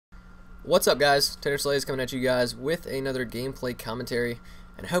What's up, guys? Tanner Slay is coming at you guys with another gameplay commentary,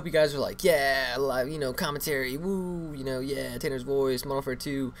 and I hope you guys are like, yeah, live, commentary, woo, yeah, Tanner's voice, Modern Warfare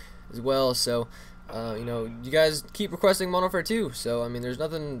 2 as well. So, you guys keep requesting Modern Warfare 2. So, I mean, there's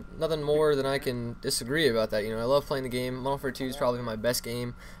nothing more than I can disagree about that. I love playing the game. Modern Warfare 2 is probably my best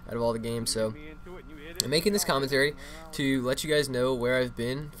game out of all the games. So, I'm making this commentary to let you guys know where I've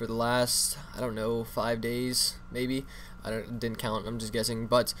been for the last, I don't know, 5 days, maybe. Didn't count, I'm just guessing,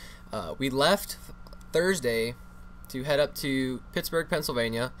 but we left Thursday to head up to Pittsburgh,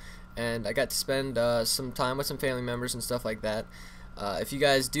 Pennsylvania, and I got to spend some time with some family members and stuff like that. If you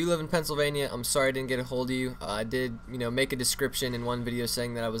guys do live in Pennsylvania, I'm sorry I didn't get a hold of you. I did, make a description in one video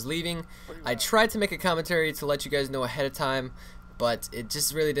saying that I was leaving. I tried to make a commentary to let you guys know ahead of time, but it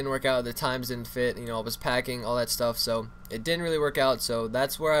just really didn't work out. The times didn't fit, I was packing, all that stuff, so it didn't really work out. So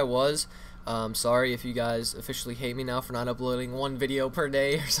that's where I was. Sorry if you guys officially hate me now for not uploading one video per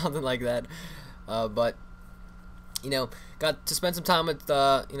day or something like that. But got to spend some time with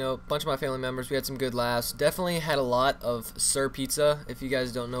a bunch of my family members. We had some good laughs. Definitely had a lot of Sir Pizza. If you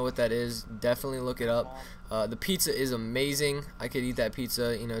guys don't know what that is, definitely look it up. The pizza is amazing. I could eat that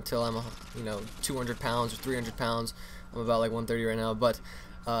pizza till I'm 200 pounds or 300 pounds. I'm about like 130 right now, but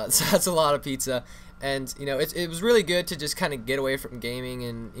so that's a lot of pizza. And it was really good to just kind of get away from gaming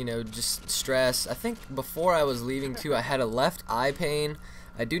and just stress. I think before I was leaving too, I had a left eye pain.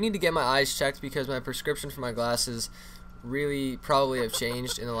 I do need to get my eyes checked because my prescription for my glasses really probably have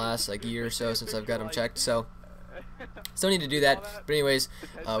changed in the last like year or so since I've got them checked. So still need to do that. But anyways,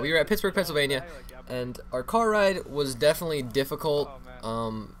 we were at Pittsburgh, Pennsylvania, and our car ride was definitely difficult.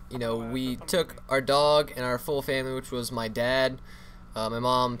 We took our dog and our full family, which was my dad, my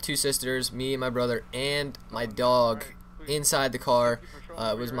mom, 2 sisters, me and my brother, and my dog inside the car.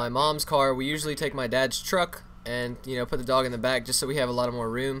 It was my mom's car. We usually take my dad's truck and put the dog in the back just so we have a lot more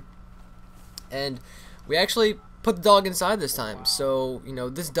room. And we actually put the dog inside this time. So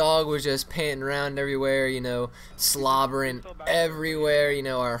this dog was just panting around everywhere, slobbering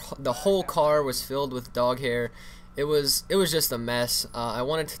everywhere. The whole car was filled with dog hair. It was just a mess. I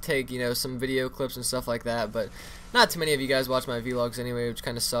wanted to take some video clips and stuff like that, but not too many of you guys watch my vlogs anyway, which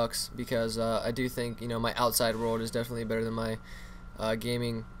kind of sucks because I do think my outside world is definitely better than my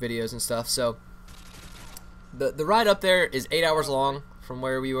gaming videos and stuff. So the ride up there is 8 hours long from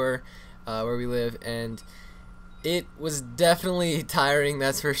where we were, where we live, and it was definitely tiring,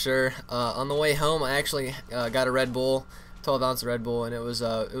 that's for sure. On the way home, I actually got a Red Bull, 12-ounce Red Bull, and it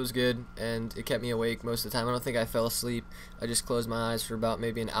was good, and it kept me awake most of the time. I don't think I fell asleep. I just closed my eyes for about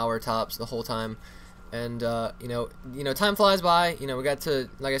maybe an hour tops the whole time. And time flies by. We got to,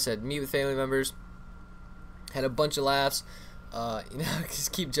 like I said, meet with family members, had a bunch of laughs.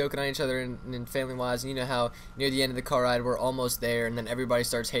 Just keep joking on each other and family-wise. And you know how near the end of the car ride we're almost there, and then everybody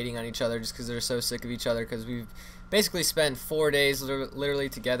starts hating on each other just because they're so sick of each other. Because we've basically spent 4 days literally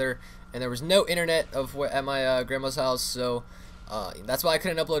together, and there was no internet at my grandma's house, so that's why I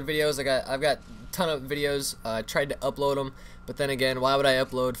couldn't upload videos. I've got a ton of videos. I tried to upload them, but then again, why would I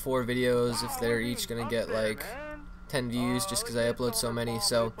upload 4 videos if they're each gonna get like 10 views just because I upload so many?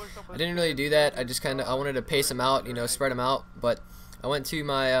 So I didn't really do that. I wanted to pace them out, spread them out. But I went to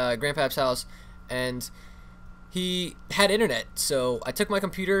my grandpa's house, and he had internet, so I took my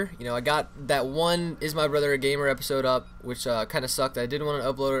computer. I got that one Is My Brother a Gamer episode up, which kind of sucked. I did want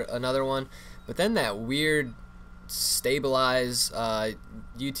to upload another one, but then that weird stabilize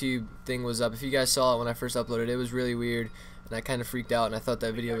YouTube thing was up. If you guys saw it when I first uploaded, it was really weird, and I kind of freaked out, and I thought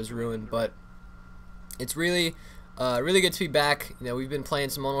that video was ruined. But it's really really good to be back. We've been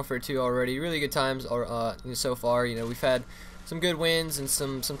playing some Modern Warfare 2 already. Really good times so far. We've had some good wins and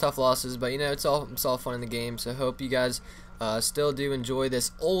some tough losses, but it's all fun in the game. So I hope you guys still do enjoy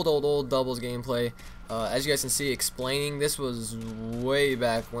this old doubles gameplay. As you guys can see, explaining this was way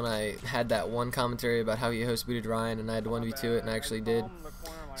back when I had that one commentary about how he host booted Ryan, and I had to 1v2 it, and I actually did.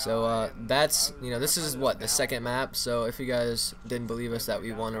 So that's this is what, the second map. So if you guys didn't believe us that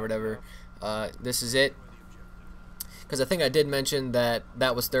we won or whatever, this is it. Because I think I did mention that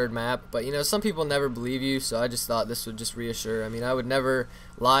was third map, but some people never believe you, so I just thought this would just reassure. I mean, I would never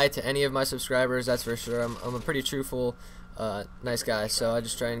lie to any of my subscribers, that's for sure. I'm a pretty truthful, nice guy, so I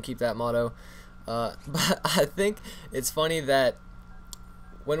just try and keep that motto. But I think it's funny that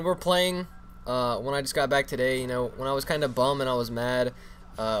when we're playing, when I just got back today, when I was kind of bummed and I was mad,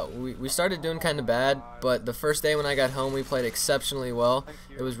 we started doing kind of bad, but the first day when I got home, we played exceptionally well.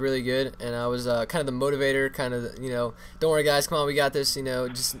 It was really good, and I was kind of the motivator, kind of, don't worry guys, come on, we got this,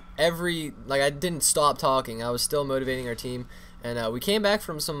 just I didn't stop talking. I was still motivating our team, and we came back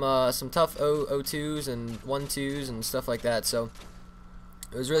from some tough 0-2s and 1-2s and stuff like that. So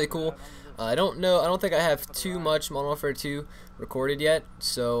It was really cool. I don't think I have too much Modern Warfare 2 recorded yet,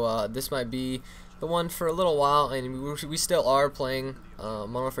 so this might be the one for a little while, and we still are playing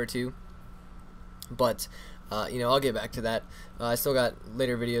Modern Warfare 2, but you know, I'll get back to that. I still got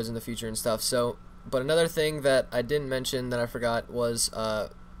later videos in the future and stuff. So, but another thing that I didn't mention that I forgot was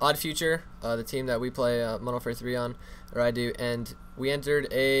Odd Future, the team that we play Modern Warfare 3 on, or I do, and we entered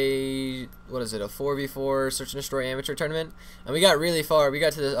a, what is it, a 4v4 Search and Destroy amateur tournament, and we got really far. We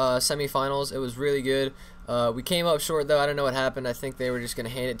got to the semifinals. It was really good. We came up short though. I don't know what happened. I think they were just going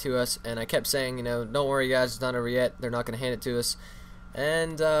to hand it to us, and I kept saying, you know, don't worry guys, it's not over yet. They're not going to hand it to us,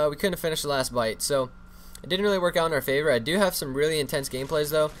 and we couldn't finish the last bite. So it didn't really work out in our favor. I do have some really intense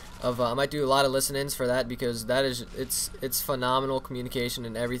gameplays though. I might do a lot of listen-ins for that, because that is it's phenomenal communication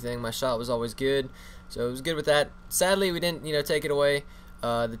and everything. My shot was always good, so it was good with that. Sadly, we didn't, you know, take it away.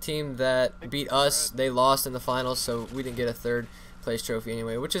 The team that beat us, they lost in the finals, so we didn't get a third place trophy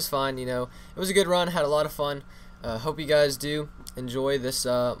anyway, which is fine. You know, it was a good run. Had a lot of fun. Hope you guys do enjoy this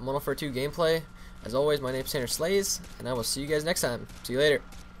Modern Warfare 2 gameplay. As always, my name is Tanner Slays, and I will see you guys next time. See you later.